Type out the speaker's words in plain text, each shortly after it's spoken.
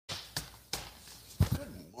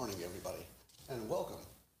morning, everybody, and welcome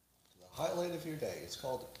to the highlight of your day. It's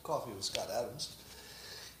called Coffee with Scott Adams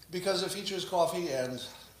because it features coffee and,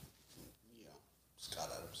 Scott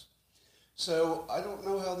Adams. So I don't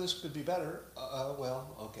know how this could be better.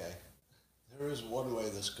 Okay. There is one way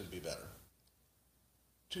this could be better.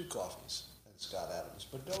 Two coffees and Scott Adams,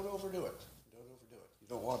 but don't overdo it. Don't overdo it. You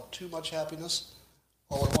don't want too much happiness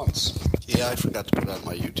all at once. Yeah, I forgot to put on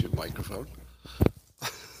my YouTube microphone.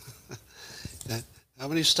 How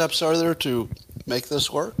many steps are there to make this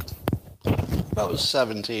work? About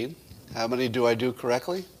 17. How many do I do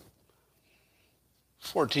correctly?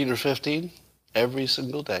 14 or 15 every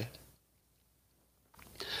single day.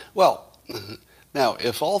 Well, now,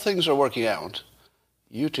 if all things are working out,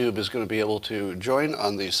 YouTube is going to be able to join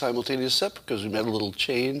on the simultaneous sip because we made a little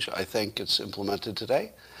change. I think it's implemented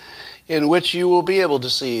today, in which you will be able to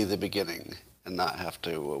see the beginning and not have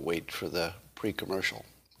to wait for the pre-commercial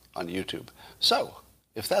on YouTube. So,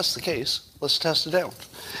 if that's the case, let's test it out.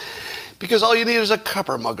 Because all you need is a cup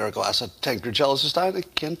or mug or a glass, a tankard, chalice, a stein, a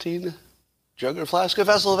canteen, jug or flask, a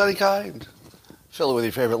vessel of any kind. Fill it with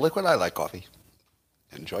your favorite liquid. I like coffee.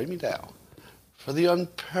 And join me now for the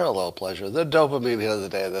unparalleled pleasure, the dopamine hit of the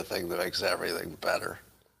day, the thing that makes everything better.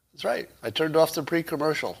 That's right. I turned off the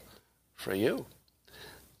pre-commercial for you.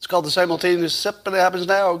 It's called the simultaneous sip, and it happens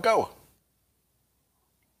now. Go.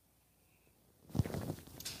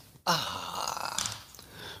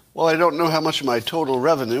 Well, I don't know how much of my total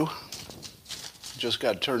revenue just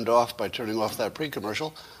got turned off by turning off that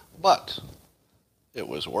pre-commercial, but it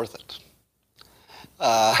was worth it.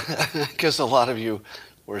 Because a lot of you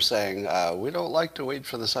were saying, we don't like to wait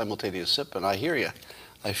for the simultaneous sip, and I hear you.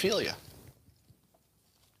 I feel you.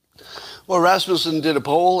 Well, Rasmussen did a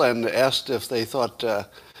poll and asked if they thought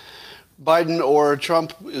Biden or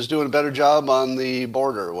Trump is doing a better job on the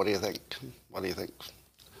border. What do you think? What do you think?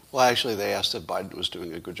 Well, actually, they asked if Biden was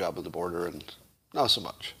doing a good job on the border, and not so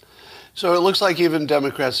much. So it looks like even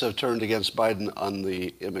Democrats have turned against Biden on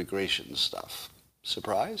the immigration stuff.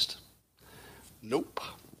 Surprised? Nope.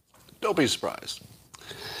 Don't be surprised.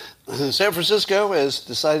 San Francisco has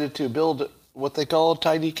decided to build what they call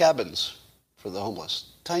tiny cabins for the homeless.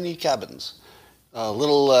 Tiny cabins.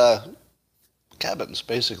 Little cabins,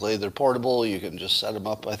 basically. They're portable. You can just set them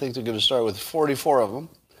up. I think they're going to start with 44 of them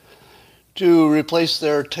to replace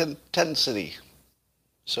their tent city.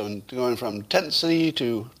 So going from tent city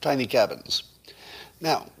to tiny cabins.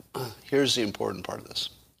 Now, here's the important part of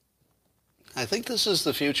this. I think this is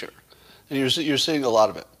the future. And you're seeing a lot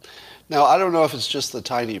of it. Now, I don't know if it's just the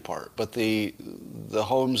tiny part, but the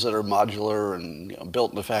homes that are modular and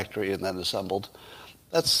built in a factory and then assembled,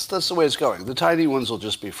 that's the way it's going. The tiny ones will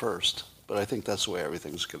just be first, but I think that's the way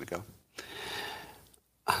everything's going to go.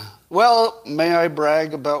 Well, may I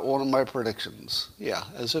brag about one of my predictions? Yeah,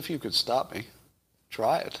 as if you could stop me.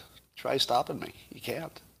 Try it. Try stopping me. You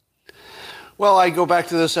can't. Well, I go back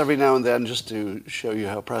to this every now and then just to show you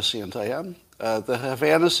how prescient I am. The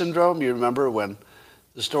Havana Syndrome, you remember when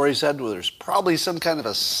the story said, well, there's probably some kind of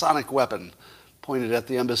a sonic weapon pointed at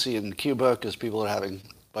the embassy in Cuba because people are having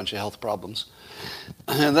a bunch of health problems.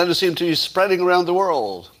 And then it seemed to be spreading around the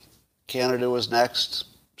world. Canada was next.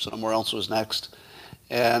 Somewhere else was next.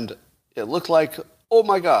 And it looked like, oh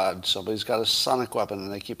my God, somebody's got a sonic weapon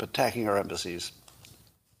and they keep attacking our embassies.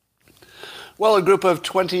 Well, a group of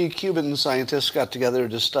 20 Cuban scientists got together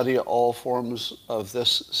to study all forms of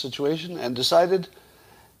this situation and decided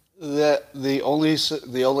that the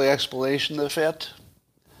only explanation that fit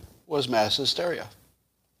was mass hysteria.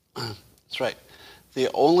 That's right. The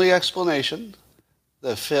only explanation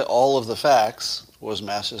that fit all of the facts was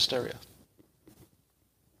mass hysteria.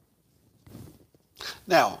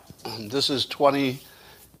 Now, this is 20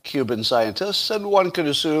 Cuban scientists, and one could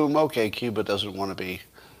assume, okay, Cuba doesn't want to be,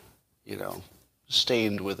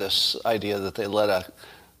 stained with this idea that they let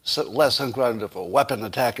a less than kind of a weapon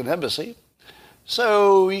attack an embassy.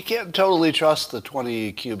 So you can't totally trust the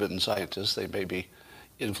 20 Cuban scientists. They may be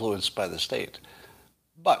influenced by the state.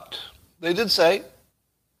 But they did say,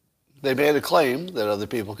 they made a claim that other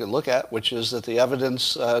people can look at, which is that the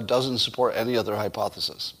evidence doesn't support any other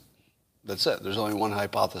hypothesis. That's it. There's only one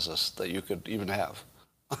hypothesis that you could even have.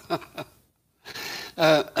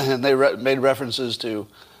 And they made references to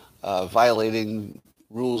violating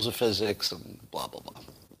rules of physics and blah, blah, blah.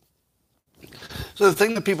 So the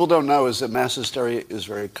thing that people don't know is that mass hysteria is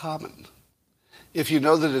very common. If you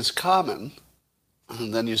know that it's common,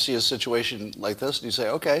 and then you see a situation like this and you say,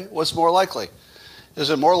 okay, what's more likely?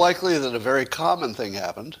 Is it more likely that a very common thing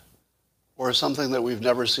happened or something that we've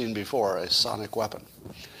never seen before, a sonic weapon?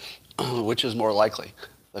 Which is more likely,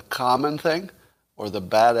 the common thing or the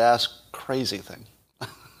badass crazy thing?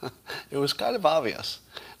 It was kind of obvious.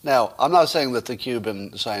 Now, I'm not saying that the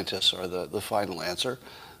Cuban scientists are the final answer,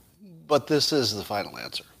 but this is the final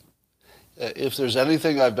answer. If there's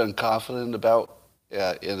anything I've been confident about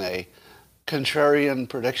in a contrarian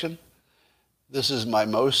prediction, this is my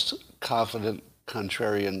most confident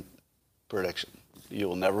contrarian prediction. You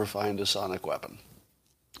will never find a sonic weapon,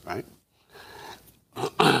 right?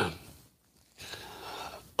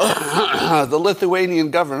 The Lithuanian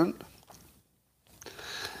government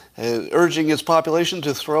urging its population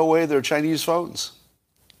to throw away their Chinese phones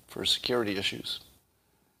for security issues.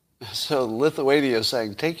 So Lithuania is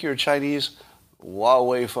saying, take your Chinese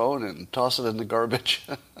Huawei phone and toss it in the garbage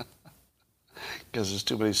because there's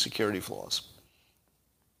too many security flaws.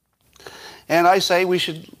 And I say we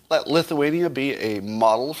should let Lithuania be a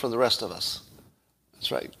model for the rest of us.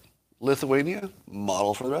 That's right. Lithuania,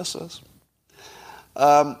 model for the rest of us.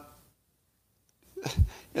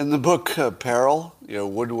 In the book Peril,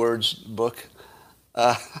 Woodward's book.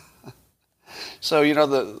 So,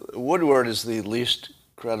 Woodward is the least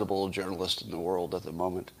credible journalist in the world at the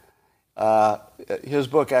moment. His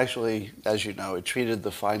book actually, as you know, it treated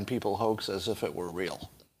the Fine People hoax as if it were real.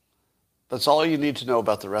 That's all you need to know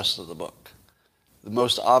about the rest of the book. The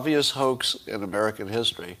most obvious hoax in American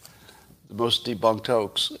history, the most debunked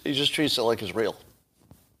hoax, he just treats it like it's real.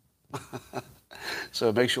 So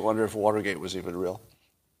it makes you wonder if Watergate was even real.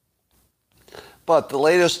 But the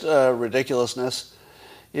latest ridiculousness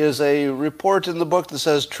is a report in the book that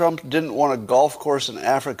says Trump didn't want a golf course in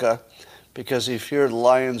Africa because he feared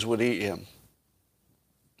lions would eat him.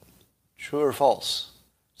 True or false?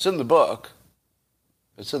 It's in the book.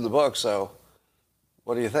 It's in the book, so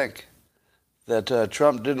what do you think? That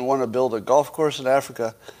Trump didn't want to build a golf course in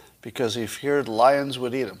Africa because he feared lions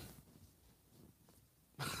would eat him.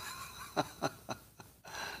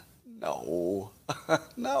 No.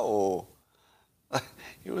 No.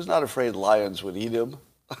 He was not afraid lions would eat him.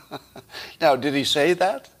 Now, did he say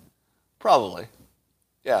that? Probably.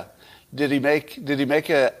 Yeah. Did he make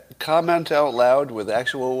a comment out loud with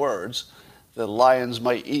actual words that lions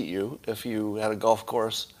might eat you if you had a golf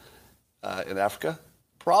course in Africa?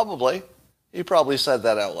 Probably. He probably said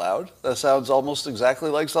that out loud. That sounds almost exactly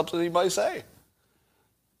like something he might say.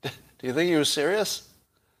 Do you think he was serious?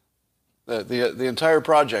 The entire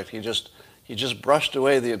project, he just brushed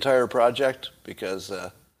away the entire project because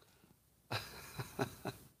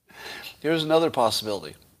here's another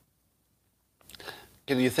possibility.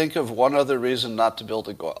 Can you think of one other reason not to build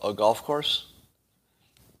a golf course?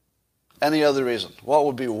 Any other reason? What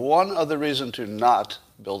would be one other reason to not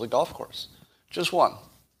build a golf course? Just one.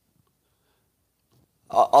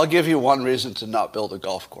 I'll give you one reason to not build a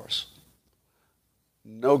golf course.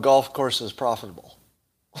 No golf course is profitable.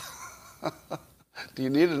 Do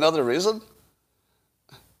you need another reason?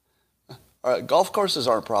 All right, golf courses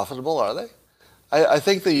aren't profitable, are they? I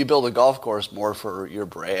think that you build a golf course more for your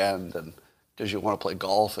brand and because you want to play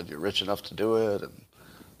golf and you're rich enough to do it, and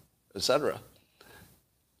etc.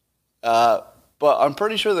 But I'm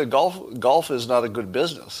pretty sure that golf is not a good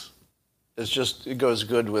business. It goes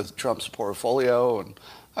good with Trump's portfolio, and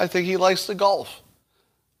I think he likes to golf.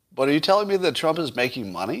 But are you telling me that Trump is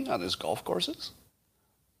making money on his golf courses?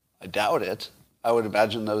 I doubt it. I would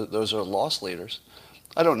imagine those are loss leaders.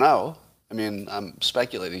 I don't know. I mean, I'm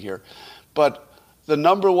speculating here. But the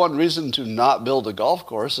number one reason to not build a golf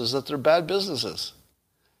course is that they're bad businesses.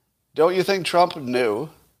 Don't you think Trump knew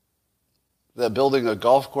that building a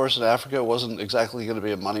golf course in Africa wasn't exactly going to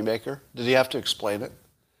be a moneymaker? Did he have to explain it?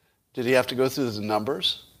 Did he have to go through the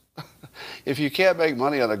numbers? If you can't make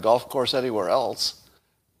money on a golf course anywhere else,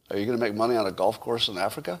 are you going to make money on a golf course in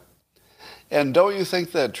Africa? And don't you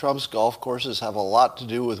think that Trump's golf courses have a lot to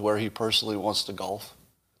do with where he personally wants to golf?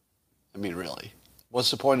 I mean, really.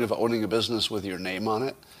 What's the point of owning a business with your name on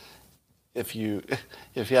it if you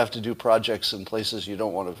have to do projects in places you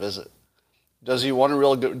don't want to visit? Does he want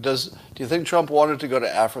to do you think Trump wanted to go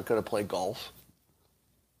to Africa to play golf?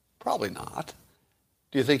 Probably not.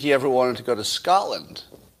 Do you think he ever wanted to go to Scotland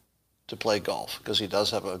to play golf? Because he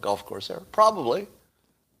does have a golf course there. Probably.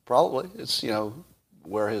 Probably. It's,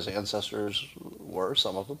 where his ancestors were,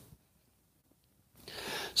 some of them.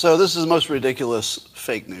 So this is the most ridiculous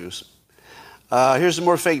fake news. Here's some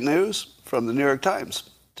more fake news from the New York Times.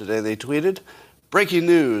 Today they tweeted, breaking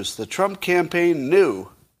news, the Trump campaign knew.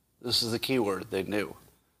 This is the key word, they knew.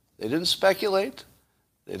 They didn't speculate.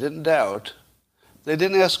 They didn't doubt. They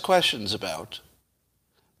didn't ask questions about.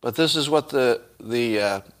 But this is what the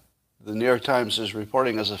New York Times is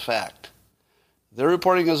reporting as a fact. They're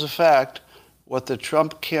reporting as a fact what the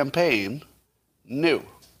Trump campaign knew.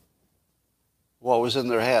 What was in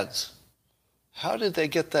their heads. How did they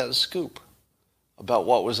get that scoop about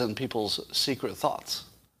what was in people's secret thoughts?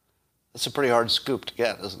 That's a pretty hard scoop to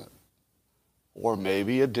get, isn't it? Or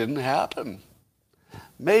maybe it didn't happen.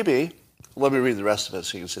 Maybe, let me read the rest of it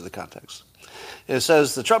so you can see the context. It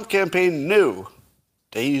says the Trump campaign knew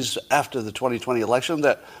days after the 2020 election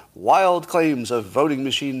that wild claims of voting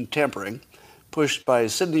machine tampering pushed by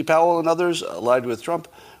Sidney Powell and others allied with Trump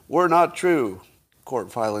were not true,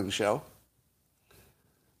 court filings show.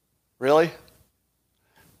 Really?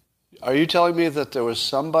 Are you telling me that there was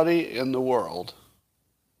somebody in the world,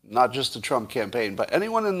 not just the Trump campaign, but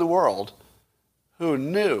anyone in the world who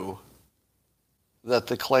knew that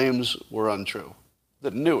the claims were untrue,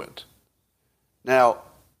 that knew it? Now,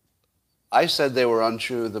 I said they were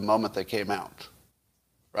untrue the moment they came out,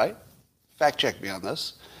 right? Fact check me on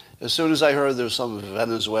this. As soon as I heard there was some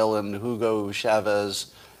Venezuelan Hugo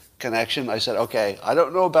Chavez connection, I said, okay, I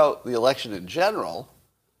don't know about the election in general,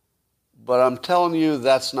 but I'm telling you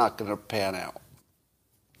that's not going to pan out.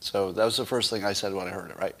 So that was the first thing I said when I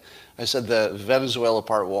heard it, right? I said the Venezuela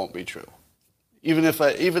part won't be true. Even if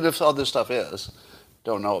other stuff is,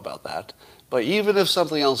 don't know about that. But even if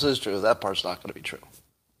something else is true, that part's not going to be true.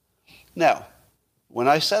 Now, when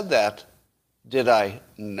I said that, did I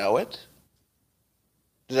know it?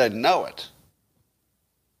 Did I know it?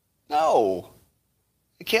 No.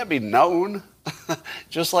 It can't be known.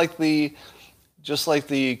 just like the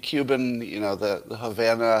Cuban, the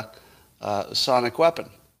Havana sonic weapon.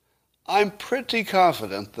 I'm pretty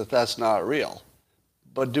confident that that's not real.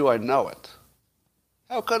 But do I know it?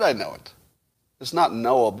 How could I know it? It's not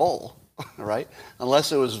knowable, right?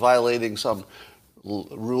 Unless it was violating some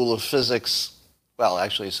rule of physics. Well,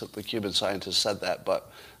 actually, the Cuban scientist said that,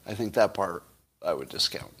 but I think that part I would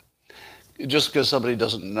discount. Just because somebody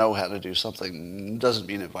doesn't know how to do something doesn't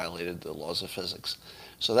mean it violated the laws of physics.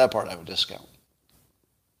 So that part I would discount.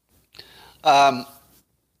 Oh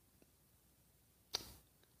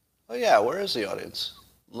yeah, where is the audience?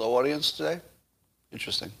 Low audience today?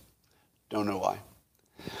 Interesting. Don't know why.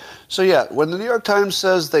 So yeah, when the New York Times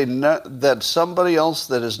says that somebody else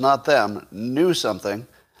that is not them knew something,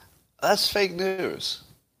 that's fake news.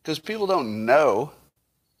 Because people don't know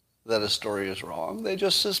that a story is wrong. They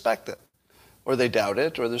just suspect it. Or they doubt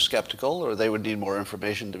it, or they're skeptical, or they would need more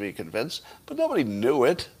information to be convinced. But nobody knew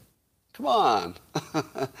it. Come on.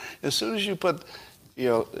 As soon as you put,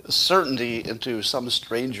 certainty into some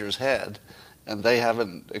stranger's head, and they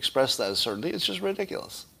haven't expressed that as certainty, it's just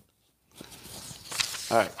ridiculous.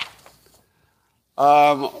 All right.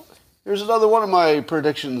 Here's another one of my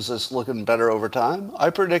predictions that's looking better over time.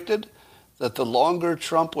 I predicted that the longer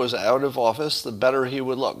Trump was out of office, the better he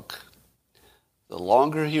would look. The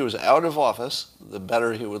longer he was out of office, the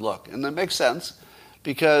better he would look. And that makes sense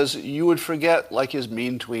because you would forget like his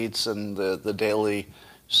mean tweets and the daily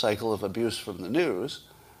cycle of abuse from the news,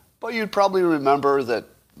 but you'd probably remember that,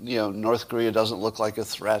 North Korea doesn't look like a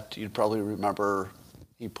threat. You'd probably remember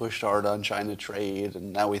he pushed hard on China trade,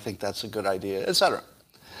 and now we think that's a good idea, etc.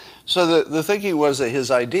 So the thinking was that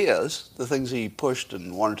his ideas, the things he pushed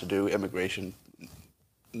and wanted to do, immigration,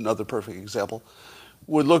 another perfect example,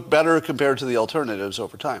 would look better compared to the alternatives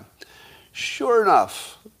over time. Sure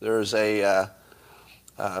enough, there's a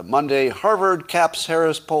Monday Harvard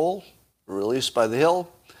Capps-Harris poll released by The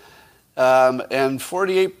Hill, and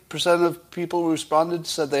 48% of people who responded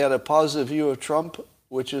said they had a positive view of Trump,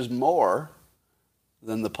 which is more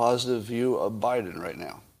than the positive view of Biden right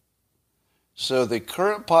now. So the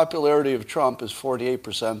current popularity of Trump is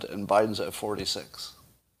 48% and Biden's at 46%,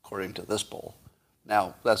 according to this poll.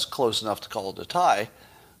 Now, that's close enough to call it a tie,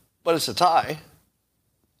 but it's a tie,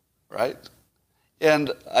 right?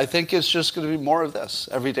 And I think it's just going to be more of this.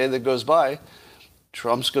 Every day that goes by,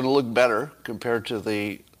 Trump's going to look better compared to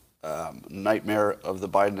the nightmare of the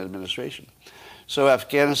Biden administration. So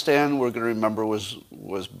Afghanistan, we're going to remember,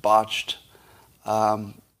 was botched.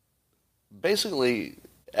 Basically,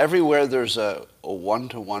 everywhere there's a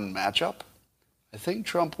one-to-one matchup, I think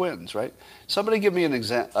Trump wins, right? Somebody give me an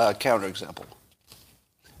counterexample.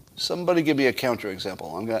 Somebody give me a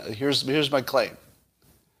counterexample. Here's my claim.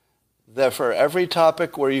 That for every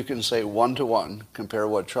topic where you can say one-to-one, compare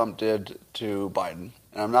what Trump did to Biden,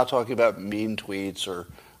 and I'm not talking about mean tweets or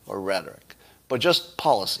rhetoric, but just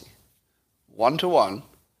policy, one-to-one,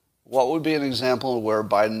 what would be an example where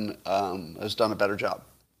Biden has done a better job?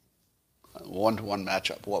 One-to-one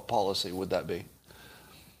matchup. What policy would that be?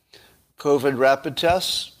 COVID rapid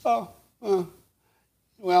tests? Well,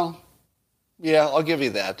 yeah, I'll give you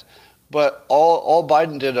that. But all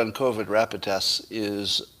Biden did on COVID rapid tests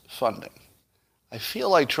is funding. I feel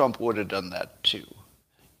like Trump would have done that too.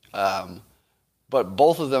 But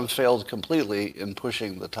both of them failed completely in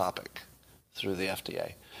pushing the topic through the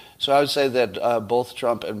FDA. So I would say that both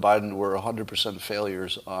Trump and Biden were 100%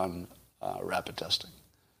 failures on rapid testing.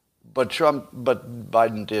 But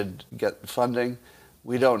Biden did get funding.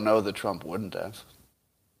 We don't know that Trump wouldn't have.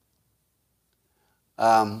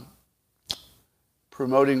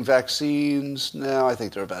 Promoting vaccines, no, I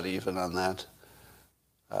think they're about even on that.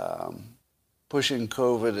 Pushing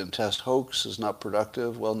COVID and test hoax is not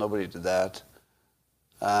productive. Well, nobody did that.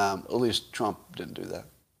 At least Trump didn't do that.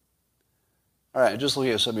 All right, just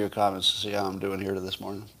looking at some of your comments to see how I'm doing here this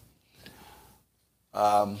morning.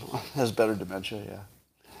 Has better dementia, yeah.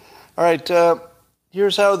 All right,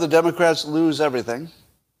 here's how the Democrats lose everything.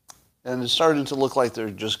 And it's starting to look like they're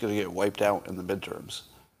just going to get wiped out in the midterms.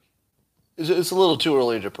 It's a little too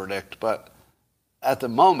early to predict, but at the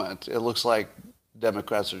moment, it looks like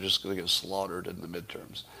Democrats are just going to get slaughtered in the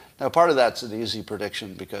midterms. Now, part of that's an easy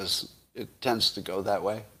prediction because it tends to go that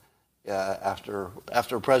way. After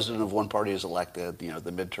a president of one party is elected,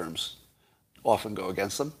 the midterms often go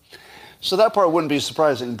against them. So that part wouldn't be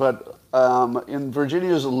surprising, but in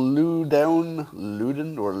Virginia's Loudoun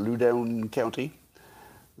County,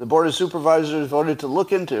 the Board of Supervisors voted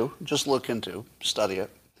to study it,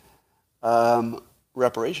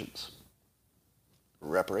 reparations.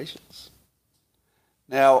 Reparations.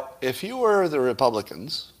 Now, if you were the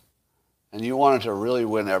Republicans and you wanted to really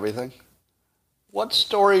win everything, what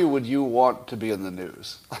story would you want to be in the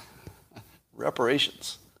news?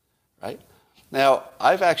 Reparations, right? Now,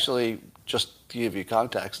 I've actually, just to give you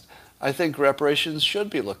context, I think reparations should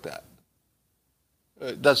be looked at.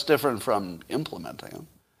 That's different from implementing them.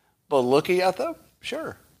 But looking at them,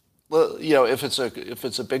 sure. Well, if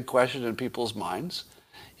it's a big question in people's minds,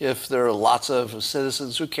 if there are lots of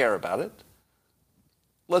citizens who care about it,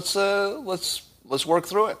 let's work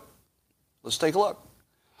through it. Let's take a look.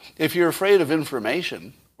 If you're afraid of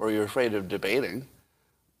information or you're afraid of debating,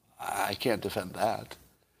 I can't defend that.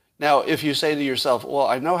 Now, if you say to yourself, well,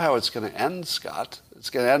 I know how it's going to end, Scott. It's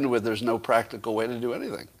going to end with there's no practical way to do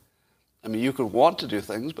anything. I mean, you could want to do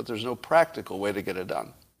things, but there's no practical way to get it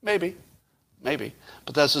done. Maybe.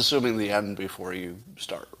 But that's assuming the end before you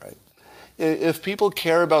start, right? If people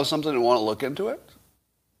care about something and want to look into it,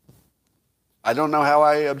 I don't know how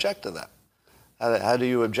I object to that. How do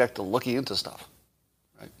you object to looking into stuff?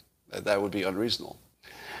 Right? That would be unreasonable.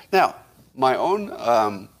 Now, my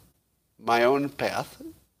own path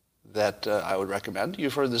that I would recommend,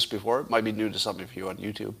 you've heard this before, it might be new to some of you on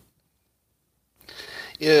YouTube,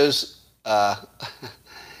 is there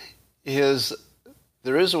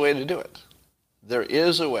is a way to do it. There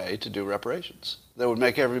is a way to do reparations that would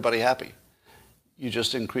make everybody happy. You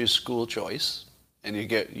just increase school choice, and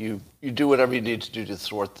you do whatever you need to do to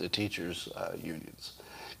thwart the teachers' unions.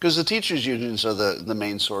 Because the teachers' unions are the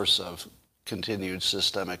main source of continued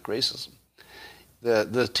systemic racism.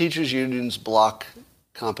 The teachers' unions block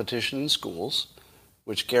competition in schools,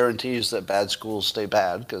 which guarantees that bad schools stay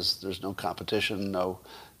bad because there's no competition,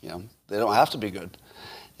 they don't have to be good.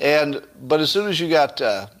 But as soon as you got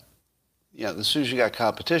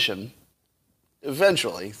competition,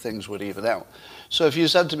 eventually things would even out. So if you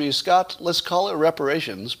said to me, Scott, let's call it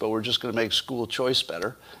reparations, but we're just going to make school choice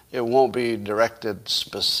better. It won't be directed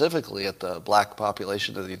specifically at the black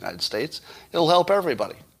population of the United States. It'll help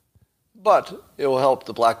everybody. But it will help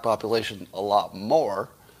the black population a lot more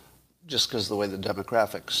just because of the way the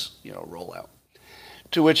demographics, roll out.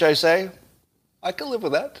 To which I say, I can live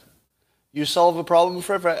with that. You solve a problem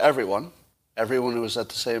for everyone who is at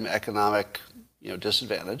the same economic,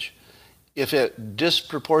 disadvantage. If it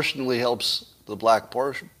disproportionately helps the black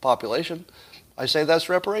population, I say that's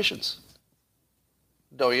reparations.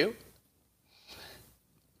 Don't you?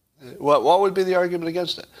 What would be the argument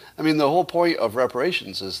against it? I mean, the whole point of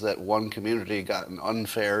reparations is that one community got an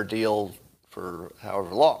unfair deal for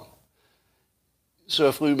however long. So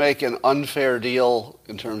if we make an unfair deal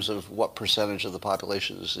in terms of what percentage of the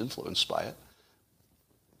population is influenced by it,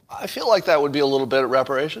 I feel like that would be a little bit of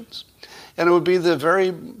reparations. And it would be the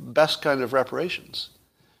very best kind of reparations.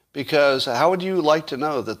 Because how would you like to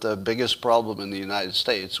know that the biggest problem in the United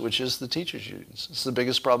States, which is the teachers' unions, it's the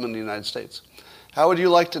biggest problem in the United States. How would you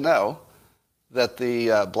like to know that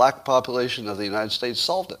the black population of the United States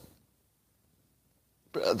solved it?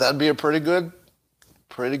 That'd be a pretty good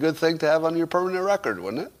thing to have on your permanent record,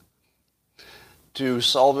 wouldn't it? To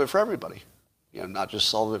solve it for everybody. Not just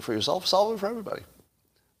solve it for yourself, solve it for everybody.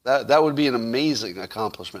 That would be an amazing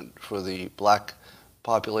accomplishment for the black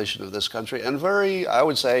population of this country. And I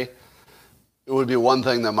would say, it would be one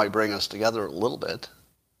thing that might bring us together a little bit.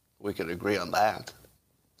 We could agree on that.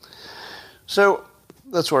 So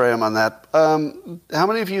that's where I am on that. How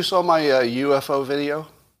many of you saw my UFO video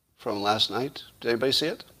from last night? Did anybody see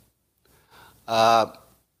it? I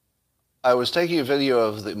was taking a video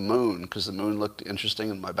of the moon because the moon looked interesting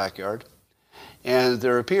in my backyard. And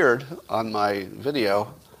there appeared on my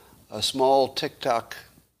video a small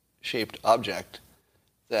tic-tac-shaped object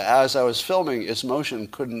that, as I was filming, its motion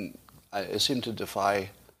it seemed to defy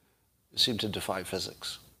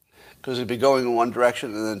physics. Because it'd be going in one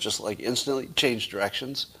direction and then just like instantly change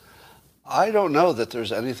directions. I don't know that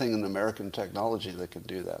there's anything in American technology that can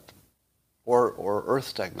do that, or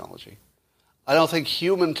Earth technology. I don't think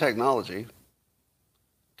human technology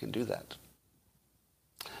can do that.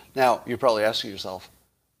 Now, you're probably asking yourself,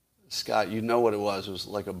 Scott, you know what it was. It was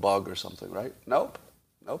like a bug or something, right? Nope.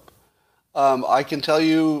 I can tell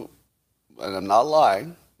you, and I'm not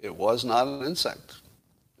lying, it was not an insect.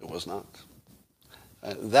 It was not.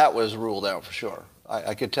 That was ruled out for sure.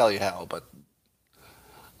 I could tell you how, but...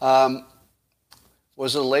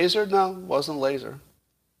 was it a laser? No, it wasn't a laser.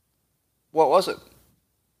 What was it?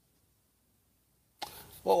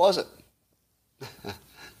 What was it?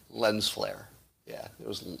 Lens flare. Yeah, it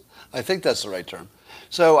was. I think that's the right term.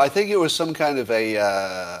 So I think it was some kind of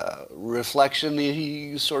a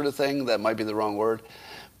reflection-y sort of thing. That might be the wrong word,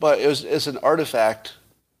 but it's an artifact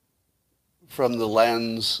from the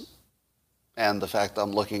lens and the fact that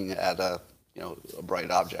I'm looking at a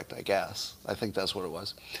bright object. I guess I think that's what it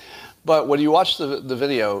was. But when you watch the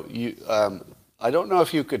video, I don't know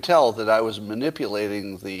if you could tell that I was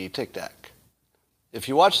manipulating the Tic Tac. If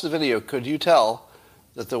you watch the video, could you tell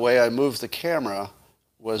that the way I moved the camera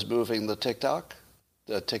was moving the Tic Tac,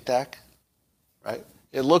 right?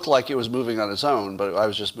 It looked like it was moving on its own, but I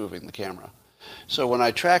was just moving the camera. So when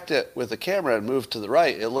I tracked it with the camera and moved to the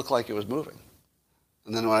right, it looked like it was moving.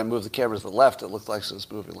 And then when I moved the camera to the left, it looked like it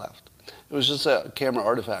was moving left. It was just a camera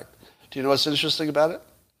artifact. Do you know what's interesting about it?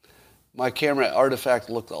 My camera artifact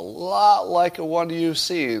looked a lot like a one you've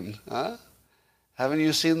seen. Huh? Haven't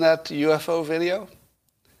you seen that UFO video?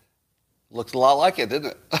 Looked a lot like it,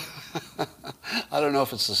 didn't it? I don't know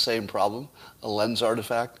if it's the same problem, a lens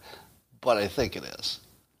artifact, but I think it is.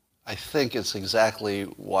 I think it's exactly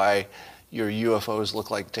why your UFOs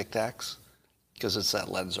look like Tic Tacs, because it's that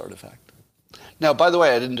lens artifact. Now, by the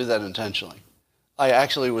way, I didn't do that intentionally. I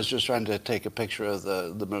actually was just trying to take a picture of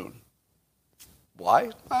the moon.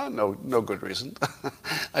 Why? No good reason.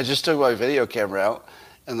 I just took my video camera out,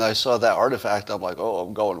 and I saw that artifact. I'm like, oh,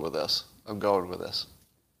 I'm going with this.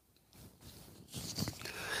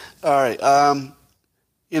 All right.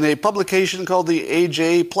 In a publication called the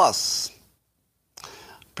AJ Plus,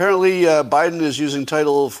 apparently Biden is using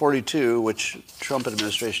Title 42, which Trump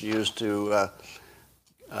administration used to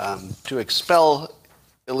expel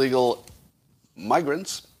illegal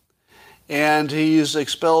migrants, and he's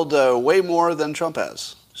expelled way more than Trump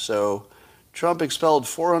has. So Trump expelled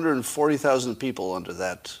 440,000 people under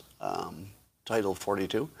that Title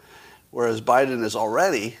 42, whereas Biden has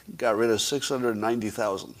already got rid of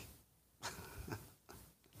 690,000.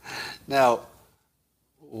 Now,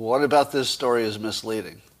 what about this story is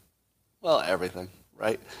misleading? Well, everything,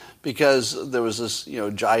 right? Because there was this,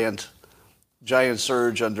 giant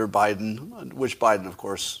surge under Biden, which Biden, of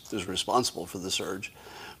course, is responsible for the surge.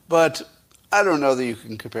 But I don't know that you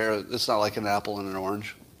can compare it. It's not like an apple and an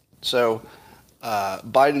orange. So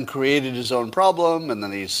Biden created his own problem, and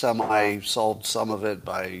then he semi-solved some of it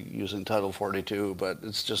by using Title 42, but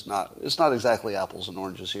it's not exactly apples and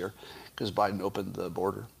oranges here, because Biden opened the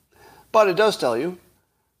border. But it does tell you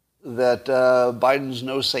that Biden's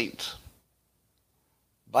no saint.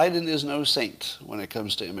 Biden is no saint when it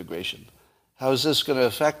comes to immigration. How is this going to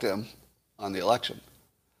affect him on the election?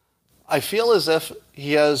 I feel as if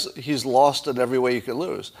he's lost in every way you can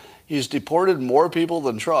lose. He's deported more people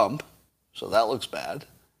than Trump, so that looks bad.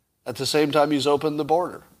 At the same time, he's opened the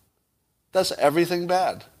border. That's everything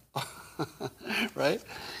bad, right?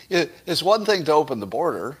 It's one thing to open the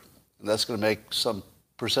border, and that's going to make some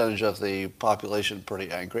percentage of the population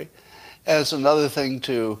pretty angry. And it's another thing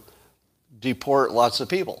to deport lots of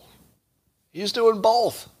people. He's doing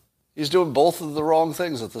both. He's doing both of the wrong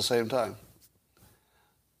things at the same time.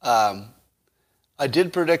 I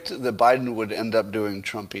did predict that Biden would end up doing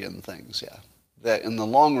Trumpian things, yeah. That in the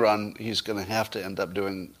long run, he's going to have to end up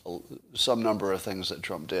doing some number of things that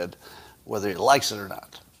Trump did, whether he likes it or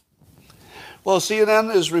not. Well,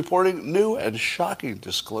 CNN is reporting new and shocking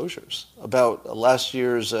disclosures about last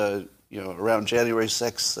year's, around January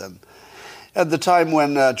 6th, and at the time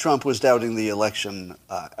when Trump was doubting the election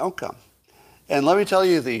outcome. And let me tell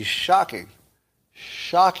you the shocking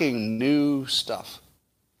new stuff.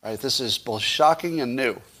 Right? This is both shocking and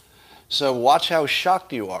new. So watch how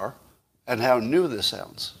shocked you are and how new this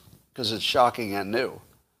sounds, because it's shocking and new.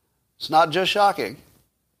 It's not just shocking.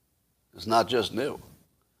 It's not just new.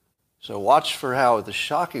 So watch for how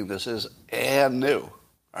shocking this is and new.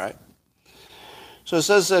 All right? So it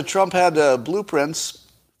says that Trump had blueprints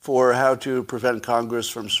for how to prevent Congress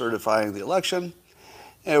from certifying the election.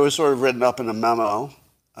 And it was sort of written up in a memo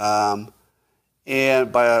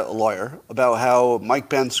and by a lawyer about how Mike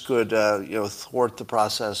Pence could thwart the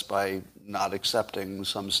process by not accepting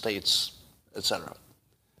some states, etc.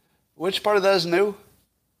 Which part of that is new?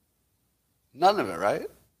 None of it, right?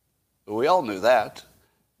 We all knew that.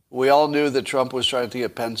 We all knew that Trump was trying to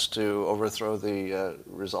get Pence to overthrow the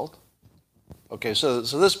result. Okay, so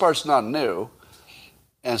this part's not new,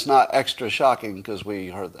 and it's not extra shocking because we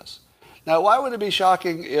heard this. Now, why would it be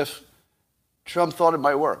shocking if Trump thought it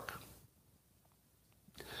might work?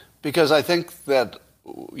 Because I think that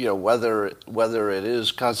whether it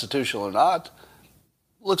is constitutional or not,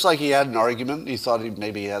 looks like he had an argument. He thought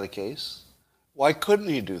maybe he had a case. Why couldn't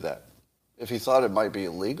he do that if he thought it might be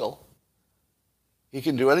illegal? He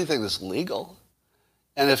can do anything that's legal.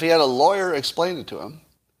 And if he had a lawyer explain it to him,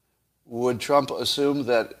 would Trump assume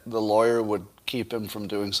that the lawyer would keep him from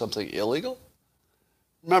doing something illegal?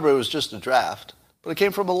 Remember, it was just a draft, but it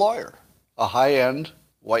came from a lawyer, a high-end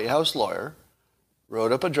White House lawyer,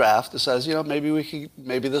 wrote up a draft that says,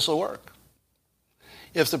 maybe this will work.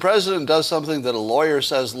 If the president does something that a lawyer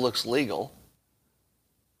says looks legal,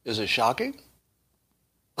 is it shocking?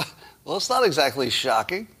 Well, it's not exactly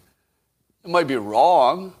shocking. It might be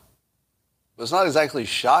wrong, but it's not exactly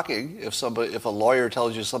shocking if a lawyer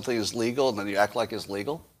tells you something is legal and then you act like it's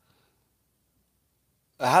legal.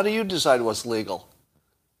 How do you decide what's legal?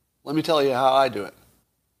 Let me tell you how I do it.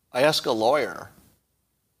 I ask a lawyer.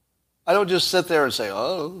 I don't just sit there and say,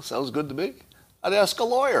 oh, sounds good to me. I'd ask a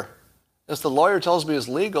lawyer. If the lawyer tells me it's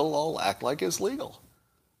legal, I'll act like it's legal.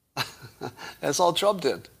 That's all Trump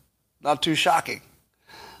did. Not too shocking.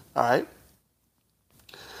 All right.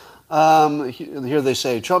 Here they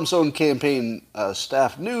say, Trump's own campaign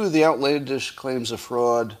staff knew the outlandish claims of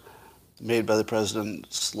fraud made by the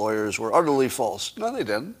president's lawyers were utterly false. No, they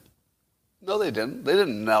didn't. No, they didn't. They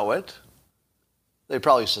didn't know it. They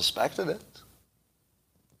probably suspected it.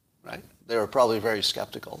 Right? They were probably very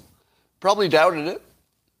skeptical. Probably doubted it,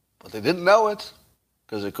 but they didn't know it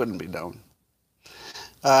because it couldn't be known.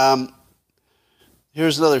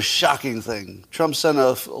 Here's another shocking thing. Trump sent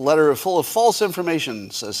a letter full of false information,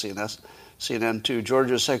 says CNN, to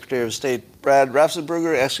Georgia's Secretary of State Brad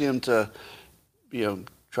Raffensperger, asking him to,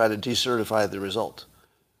 try to decertify the result.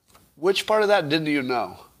 Which part of that didn't you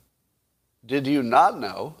know? Did you not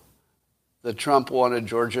know that Trump wanted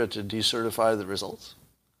Georgia to decertify the results?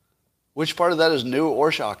 Which part of that is new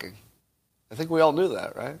or shocking? I think we all knew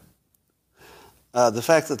that, right? The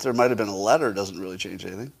fact that there might have been a letter doesn't really change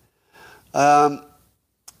anything.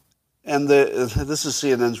 And this is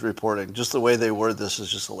CNN's reporting. Just the way they word this is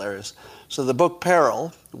just hilarious. So the book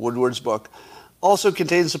Peril, Woodward's book, also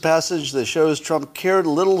contains a passage that shows Trump cared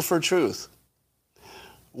little for truth,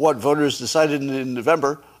 what voters decided in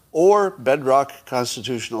November, or bedrock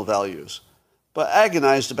constitutional values, but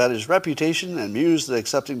agonized about his reputation and mused that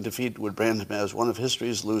accepting defeat would brand him as one of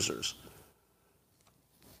history's losers.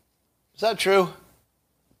 Is that true?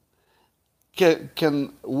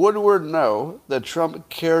 Can Woodward know that Trump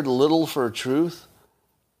cared little for truth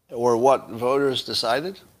or what voters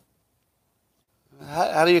decided?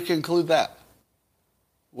 How do you conclude that?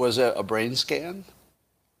 Was it a brain scan?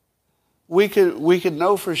 We could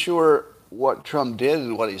know for sure what Trump did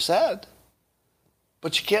and what he said,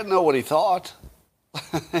 but you can't know what he thought.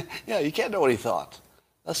 Yeah, you can't know what he thought.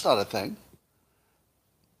 That's not a thing.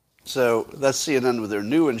 So that's CNN with their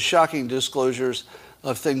new and shocking disclosures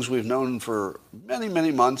of things we've known for many,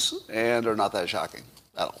 many months and are not that shocking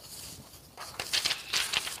at all.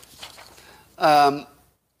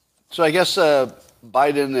 So I guess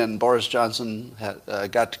Biden and Boris Johnson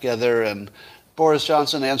got together, and Boris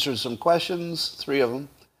Johnson answered some questions, 3 of them,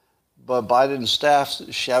 but Biden's staff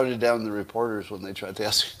shouted down the reporters when they tried to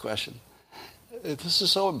ask a question. This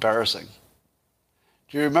is so embarrassing.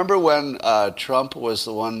 Do you remember when Trump was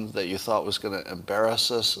the one that you thought was going to embarrass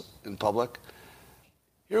us in public?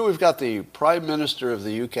 Here we've got the Prime Minister of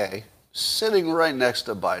the UK sitting right next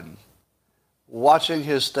to Biden, watching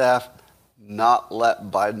his staff not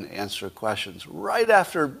let Biden answer questions right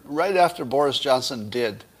after Boris Johnson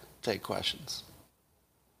did take questions.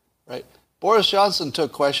 Right? Boris Johnson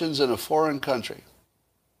took questions in a foreign country.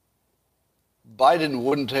 Biden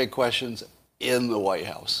wouldn't take questions in the White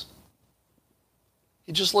House.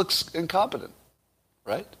 He just looks incompetent,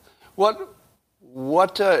 right?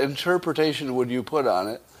 What interpretation would you put on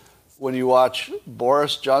it when you watch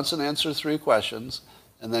Boris Johnson answer 3 questions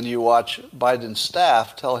and then you watch Biden's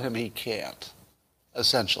staff tell him he can't,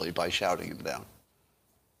 essentially by shouting him down?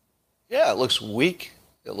 Yeah, it looks weak.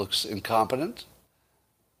 It looks incompetent.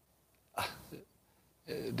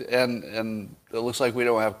 and it looks like we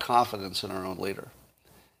don't have confidence in our own leader.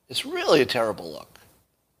 It's really a terrible look.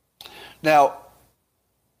 Now,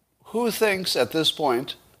 who thinks at this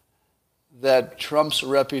point that Trump's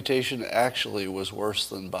reputation actually was worse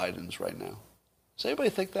than Biden's right now? Does anybody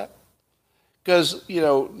think that? Because,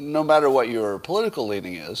 no matter what your political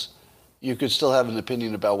leaning is, you could still have an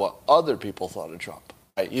opinion about what other people thought of Trump.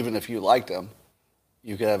 Right? Even if you liked him,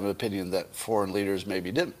 you could have an opinion that foreign leaders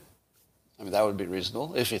maybe didn't. I mean, that would be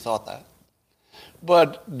reasonable if you thought that.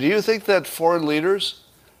 But do you think that foreign leaders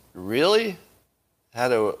really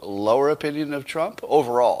had a lower opinion of Trump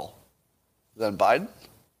overall than Biden?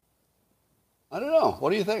 I don't know.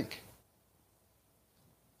 What do you think?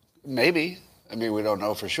 Maybe. I mean, we don't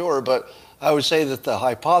know for sure, but I would say that the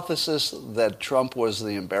hypothesis that Trump was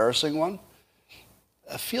the embarrassing one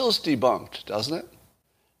feels debunked, doesn't it?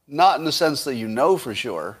 Not in the sense that you know for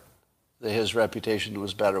sure that his reputation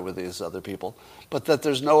was better with these other people, but that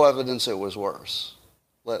there's no evidence it was worse.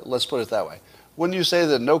 Let's put it that way. Wouldn't you say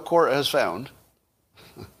that no court has found,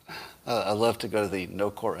 I love to go to the no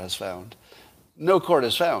court has found, no court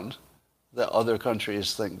has found that other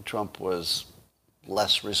countries think Trump was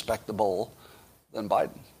less respectable than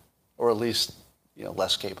Biden, or at least,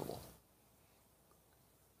 less capable.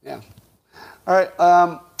 Yeah. All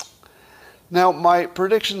right. Now, my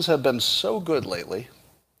predictions have been so good lately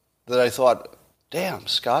that I thought, damn,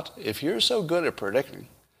 Scott, if you're so good at predicting,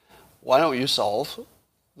 why don't you solve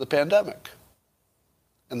the pandemic?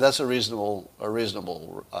 And that's a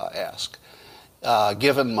reasonable ask.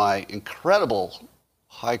 Given my incredible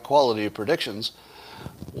high quality of predictions,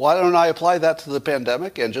 why don't I apply that to the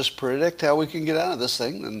pandemic and just predict how we can get out of this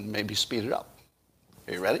thing and maybe speed it up?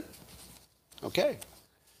 Are you ready? Okay.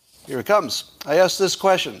 Here it comes. I asked this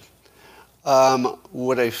question.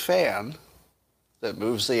 Would a fan that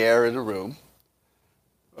moves the air in a room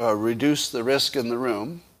reduce the risk in the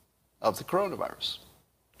room of the coronavirus?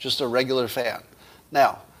 Just a regular fan.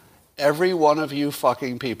 Now, every one of you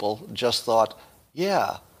fucking people just thought,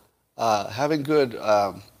 yeah, having good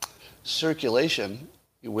circulation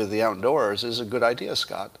with the outdoors is a good idea,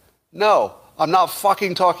 Scott. No, I'm not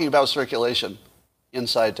fucking talking about circulation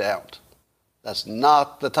inside to out. That's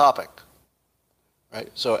not the topic. Right?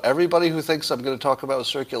 So everybody who thinks I'm going to talk about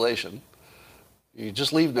circulation, you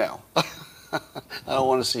just leave now. I don't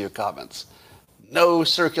want to see your comments. No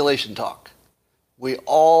circulation talk. We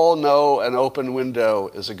all know an open window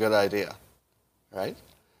is a good idea. Right?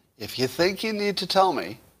 If you think you need to tell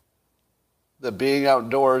me that being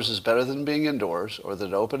outdoors is better than being indoors, or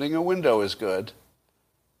that opening a window is good,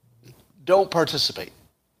 don't participate.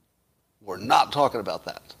 We're not talking about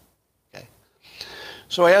that. Okay?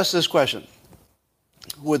 So I asked this question.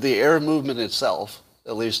 Would the air movement itself,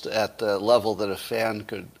 at least at the level that a fan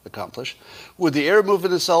could accomplish, would the air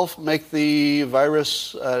movement itself make the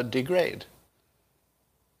virus degrade?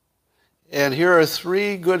 And here are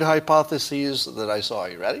three good hypotheses that I saw.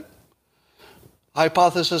 You ready?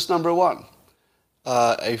 Hypothesis number one.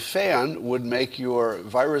 A fan would make your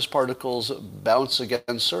virus particles bounce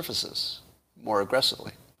against surfaces more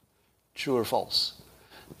aggressively. True or false?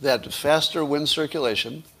 That faster wind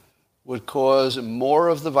circulation would cause more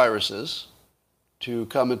of the viruses to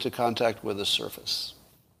come into contact with the surface,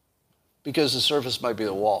 because the surface might be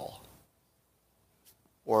a wall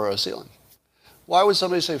or a ceiling. Why would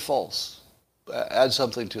somebody say false? Add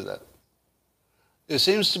something to that. It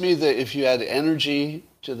seems to me that if you add energy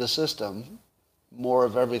to the system, more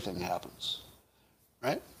of everything happens,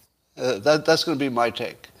 right? That's going to be my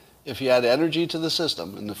take. If you add energy to the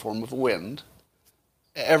system in the form of wind,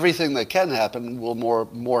 everything that can happen will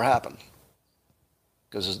more happen,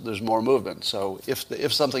 because there's more movement. So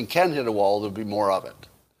if something can hit a wall, there'll be more of it.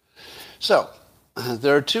 So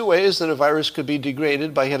there are two ways that a virus could be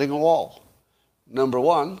degraded by hitting a wall. Number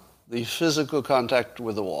one, the physical contact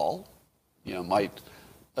with the wall, might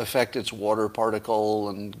affect its water particle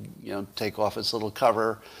and take off its little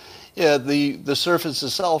cover. Yeah, the surface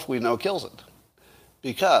itself we know kills it,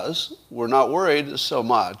 because we're not worried so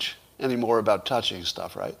much anymore about touching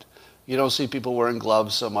stuff, right? You don't see people wearing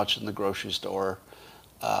gloves so much in the grocery store.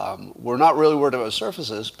 We're not really worried about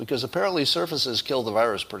surfaces, because apparently surfaces kill the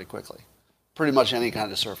virus pretty quickly. Pretty much any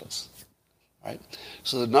kind of surface, right?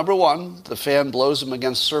 So the number one, the fan blows them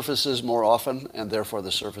against surfaces more often, and therefore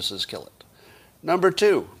the surfaces kill it. Number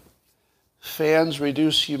two, fans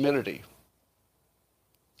reduce humidity.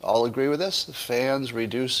 All agree with this? Fans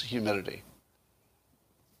reduce humidity.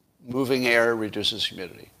 Moving air reduces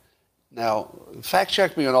humidity. Now, fact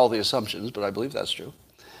check me on all the assumptions, but I believe that's true.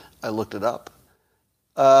 I looked it up.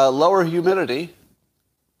 Lower humidity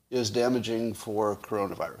is damaging for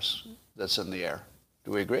coronavirus that's in the air.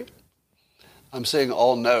 Do we agree? I'm saying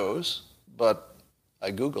all no's, but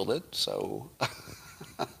I Googled it, so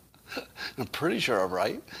I'm pretty sure I'm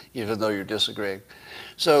right, even though you're disagreeing.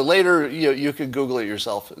 So later, you can Google it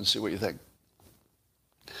yourself and see what you think.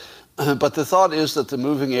 But the thought is that the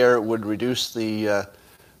moving air would reduce the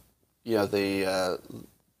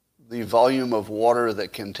volume of water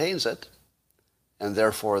that contains it, and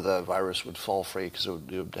therefore the virus would fall free because it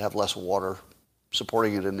would have less water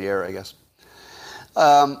supporting it in the air, I guess.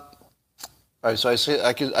 All right, so I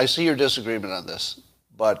see your disagreement on this,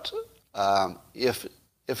 but if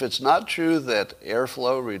it's not true that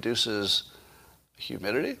airflow reduces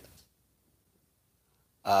humidity,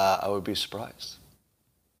 I would be surprised.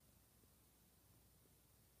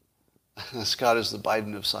 Scott is the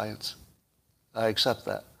Biden of science. I accept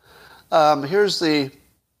that. Here's the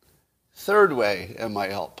third way it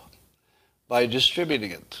might help, by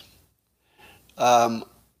distributing it.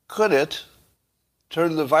 Could it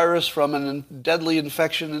turn the virus from a deadly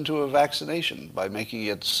infection into a vaccination by making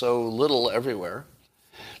it so little everywhere?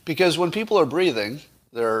 Because when people are breathing,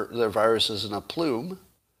 their virus is in a plume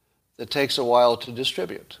that takes a while to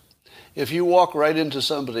distribute. If you walk right into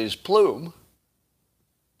somebody's plume,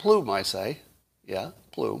 I say, yeah,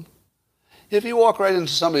 plume. If you walk right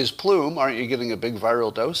into somebody's plume, aren't you getting a big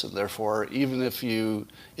viral dose? And therefore, even if you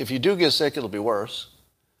do get sick, it'll be worse,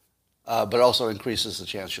 but also increases the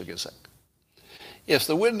chance you'll get sick. If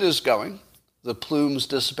the wind is going, the plumes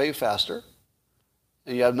dissipate faster,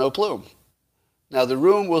 and you have no plume. Now, the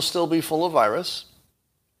room will still be full of virus,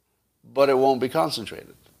 but it won't be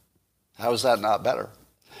concentrated. How is that not better?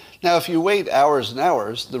 Now, if you wait hours and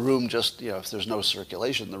hours, the room just, if there's no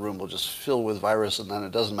circulation, the room will just fill with virus, and then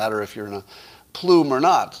it doesn't matter if you're in a plume or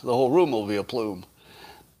not. The whole room will be a plume.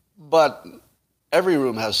 But every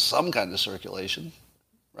room has some kind of circulation,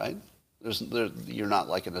 right? You're not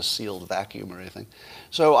like in a sealed vacuum or anything.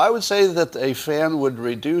 So I would say that a fan would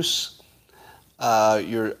reduce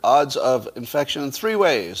your odds of infection in three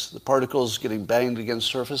ways. The particles getting banged against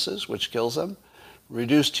surfaces, which kills them.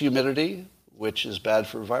 Reduced humidity, which is bad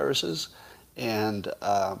for viruses. And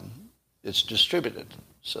it's distributed,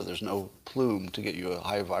 so there's no plume to get you a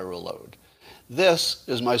high viral load. This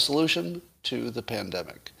is my solution to the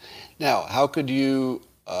pandemic. Now, how could you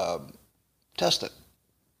test it?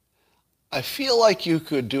 I feel like you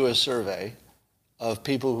could do a survey of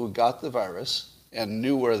people who got the virus and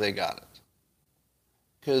knew where they got it.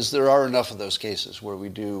 Because there are enough of those cases where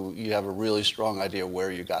you have a really strong idea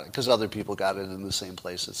where you got it, because other people got it in the same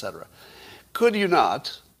place, etc. Could you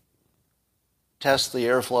not test the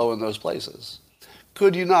airflow in those places?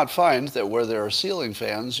 Could you not find that where there are ceiling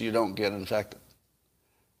fans, you don't get infected?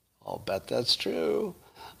 I'll bet that's true.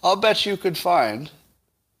 I'll bet you could find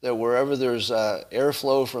that wherever there's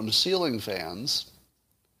airflow from ceiling fans,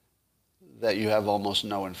 that you have almost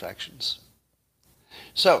no infections.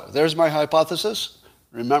 So there's my hypothesis.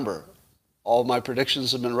 Remember, all my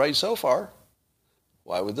predictions have been right so far.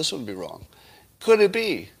 Why would this one be wrong? Could it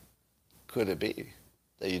be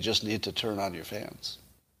that you just need to turn on your fans?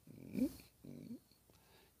 You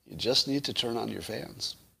just need to turn on your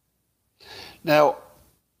fans. Now,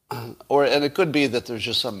 and it could be that there's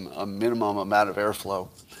just a minimum amount of airflow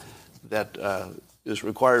that is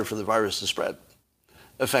required for the virus to spread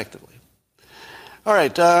effectively. All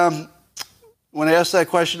right. When I asked that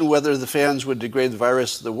question, whether the fans would degrade the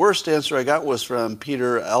virus, the worst answer I got was from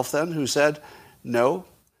Peter Alfven, who said, no,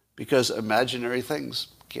 because imaginary things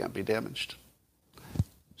can't be damaged.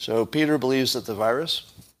 So Peter believes that the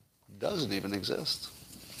virus doesn't even exist.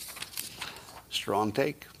 Strong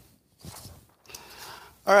take.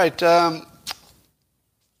 All right.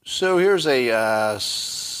 So here's a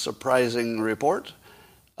surprising report.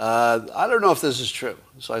 I don't know if this is true.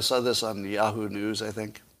 So I saw this on Yahoo News, I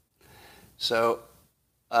think. So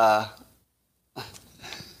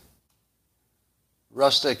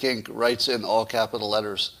Rustic Inc. writes in all capital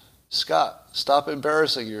letters, Scott, stop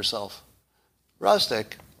embarrassing yourself.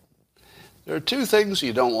 Rustic, there are two things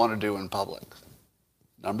you don't want to do in public.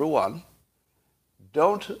 Number one,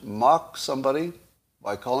 don't mock somebody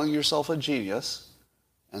by calling yourself a genius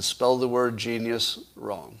and spell the word genius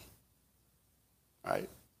wrong. All right?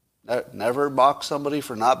 Never mock somebody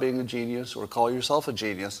for not being a genius or call yourself a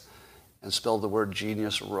genius and spell the word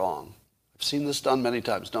genius wrong. I've seen this done many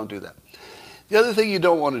times. Don't do that. The other thing you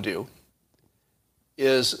don't want to do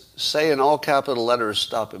is say in all capital letters,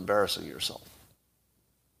 stop embarrassing yourself.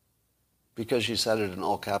 Because you said it in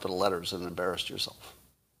all capital letters and embarrassed yourself.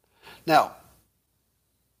 Now,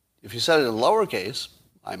 if you said it in lowercase,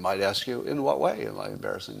 I might ask you, in what way am I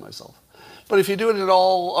embarrassing myself? But if you do it in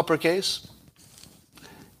all uppercase,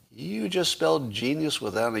 you just spelled genius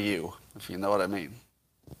without a U, if you know what I mean.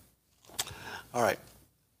 All right.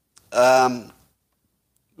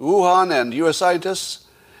 Wuhan and U.S. scientists,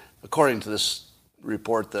 according to this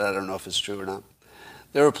report that I don't know if it's true or not,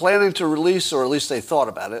 they were planning to release, or at least they thought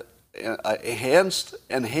about it,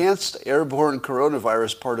 enhanced airborne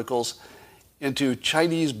coronavirus particles into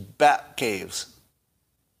Chinese bat caves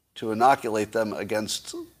to inoculate them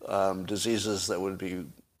against diseases that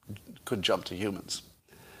could jump to humans.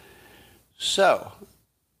 So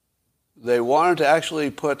they wanted to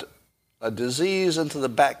actually put a disease into the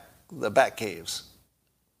bat caves.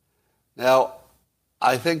 Now,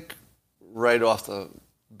 I think right off the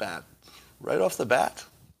bat,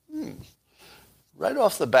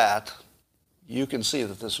 you can see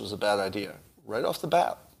that this was a bad idea. Right off the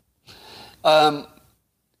bat.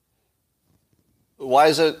 Why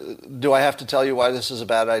is it? Do I have to tell you why this is a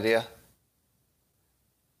bad idea?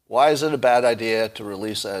 Why is it a bad idea to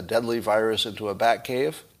release a deadly virus into a bat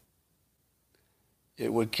cave?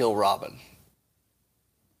 It would kill Robin.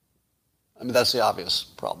 I mean, that's the obvious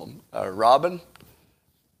problem. Robin,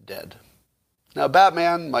 dead. Now,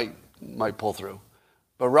 Batman might pull through.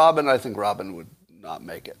 But Robin, I think Robin would not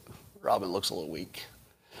make it. Robin looks a little weak.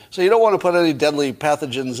 So you don't want to put any deadly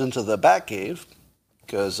pathogens into the Batcave,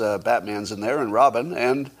 because Batman's in there and Robin,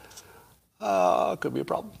 and it could be a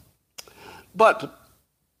problem. But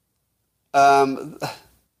isn't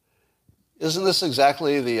this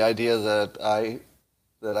exactly the idea that I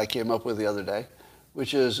came up with the other day?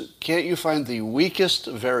 Which is, can't you find the weakest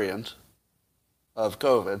variant of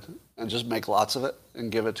COVID and just make lots of it and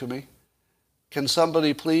give it to me? Can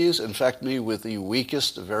somebody please infect me with the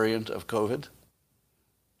weakest variant of COVID?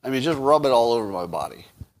 I mean, just rub it all over my body.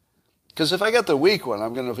 Because if I get the weak one,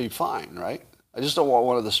 I'm going to be fine, right? I just don't want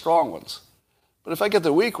one of the strong ones. But if I get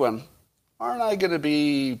the weak one, aren't I going to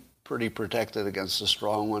be pretty protected against the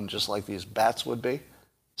strong one, just like these bats would be?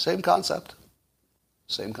 Same concept.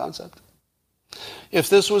 Same concept. If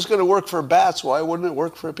this was going to work for bats, why wouldn't it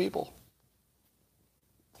work for people?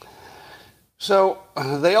 So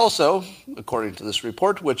they also, according to this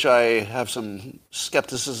report, which I have some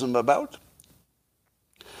skepticism about,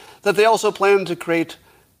 that they also plan to create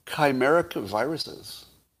chimeric viruses.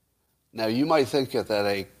 Now, you might think that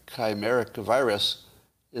a chimeric virus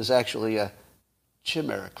is actually a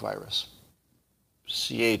chimeric virus.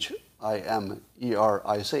 Chimeric.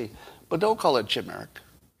 But don't call it chimeric.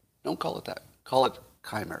 Don't call it that. Call it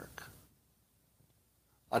chimeric.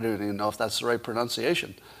 I don't even know if that's the right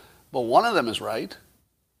pronunciation. But one of them is right.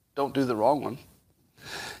 Don't do the wrong one.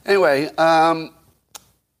 Anyway,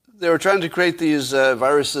 they were trying to create these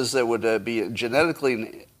viruses that would be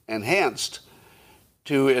genetically enhanced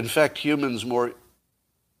to infect humans more.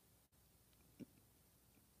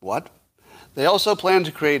 What? They also plan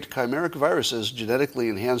to create chimeric viruses genetically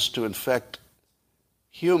enhanced to infect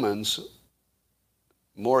humans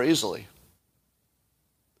more easily.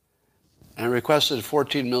 And requested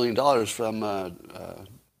 $14 million from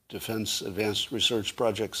Defense Advanced Research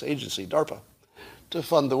Projects Agency, DARPA, to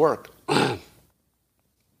fund the work.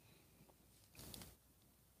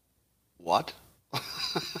 What?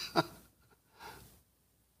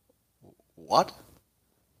 What?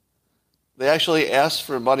 They actually asked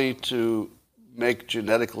for money to make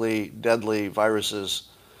genetically deadly viruses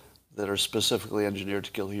that are specifically engineered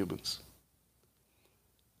to kill humans.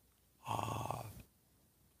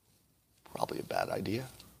 Probably a bad idea.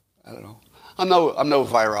 I don't know. I'm no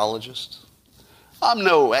virologist. I'm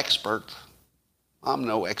no expert. I'm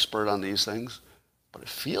no expert on these things. But it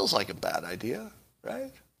feels like a bad idea,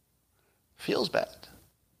 right? Feels bad.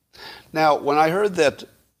 Now, when I heard that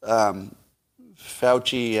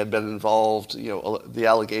Fauci had been involved, the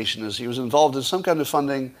allegation is he was involved in some kind of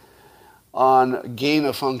funding on gain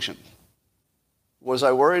of function. Was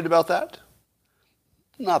I worried about that?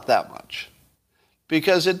 Not that much.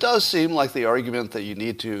 Because it does seem like the argument that you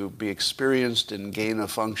need to be experienced in gain of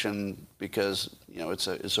function because,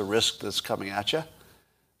 it's a risk that's coming at you.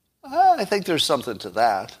 I think there's something to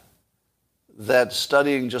that. That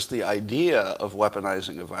studying just the idea of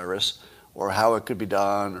weaponizing a virus or how it could be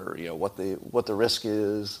done or, what the risk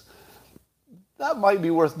is, that might be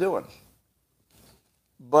worth doing.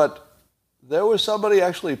 But there was somebody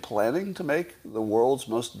actually planning to make the world's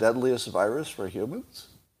most deadliest virus for humans?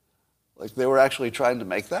 Like they were actually trying to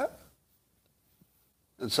make that?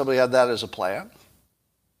 And somebody had that as a plan?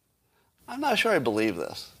 I'm not sure I believe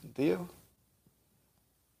this. Do you?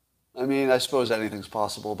 I mean, I suppose anything's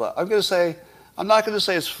possible, but I'm not going to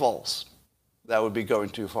say it's false. That would be going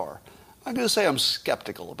too far. I'm going to say I'm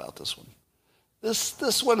skeptical about this one.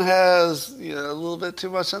 This one has a little bit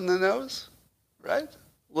too much on the nose, right?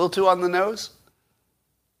 A little too on the nose?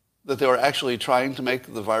 That they were actually trying to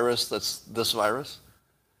make the virus that's this virus?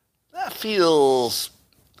 That feels,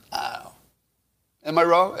 am I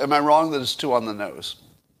wrong? Am I wrong that it's too on the nose?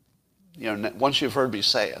 You know, once you've heard me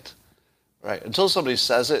say it, right? Until somebody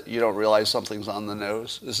says it, you don't realize something's on the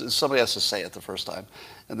nose. Somebody has to say it the first time.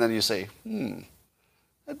 And then you say,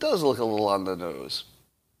 it does look a little on the nose.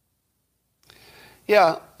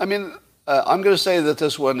 Yeah, I mean, I'm going to say that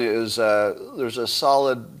this one is, there's a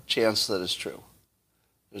solid chance that it's true.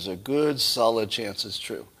 There's a good, solid chance it's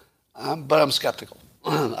true. But I'm skeptical.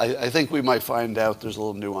 I think we might find out there's a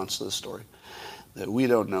little nuance to the story that we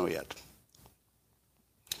don't know yet.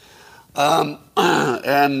 And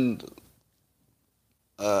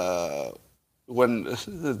when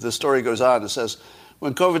the story goes on, it says,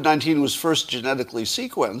 when COVID-19 was first genetically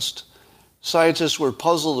sequenced, scientists were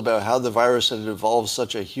puzzled about how the virus had evolved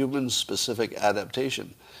such a human-specific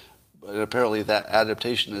adaptation. But apparently that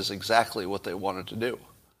adaptation is exactly what they wanted to do.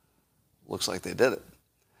 Looks like they did it.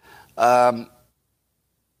 But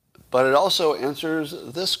it also answers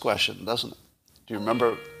this question, doesn't it? Do you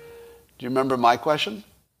remember my question?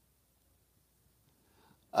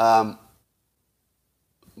 My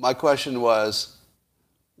question was,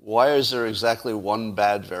 why is there exactly one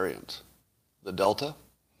bad variant? The Delta?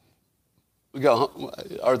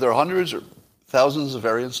 Are there hundreds or thousands of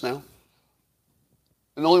variants now?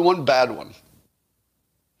 And only one bad one.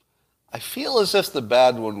 I feel as if the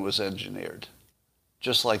bad one was engineered,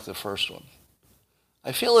 just like the first one.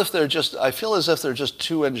 I feel as if they're just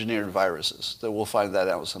two engineered viruses, that we'll find that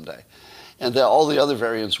out someday. And that all the other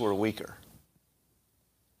variants were weaker.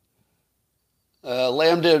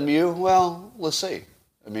 Lambda and mu, well, let's see.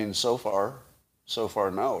 I mean, so far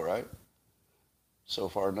no, right? So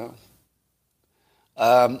far no.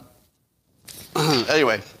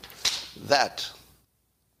 Anyway, that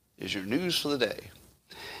is your news for the day.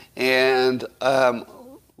 And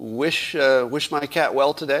wish my cat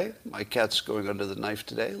well today. My cat's going under the knife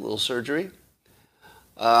today, a little surgery.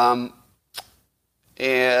 And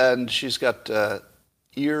she's got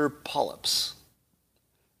ear polyps.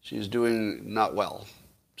 She's doing not well.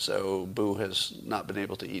 So Boo has not been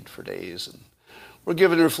able to eat for days. And we're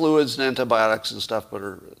giving her fluids and antibiotics and stuff, but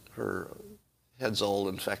her head's all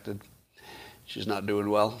infected. She's not doing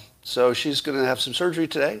well. So she's going to have some surgery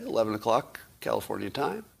today, 11 o'clock California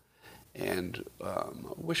time. And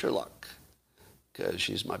wish her luck, because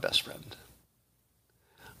she's my best friend.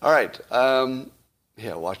 All right.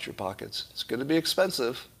 Yeah, watch your pockets. It's going to be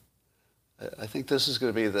expensive. I think this is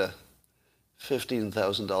going to be the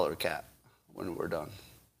 $15,000 cat when we're done.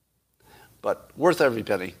 But worth every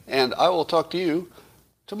penny. And I will talk to you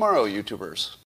tomorrow, YouTubers.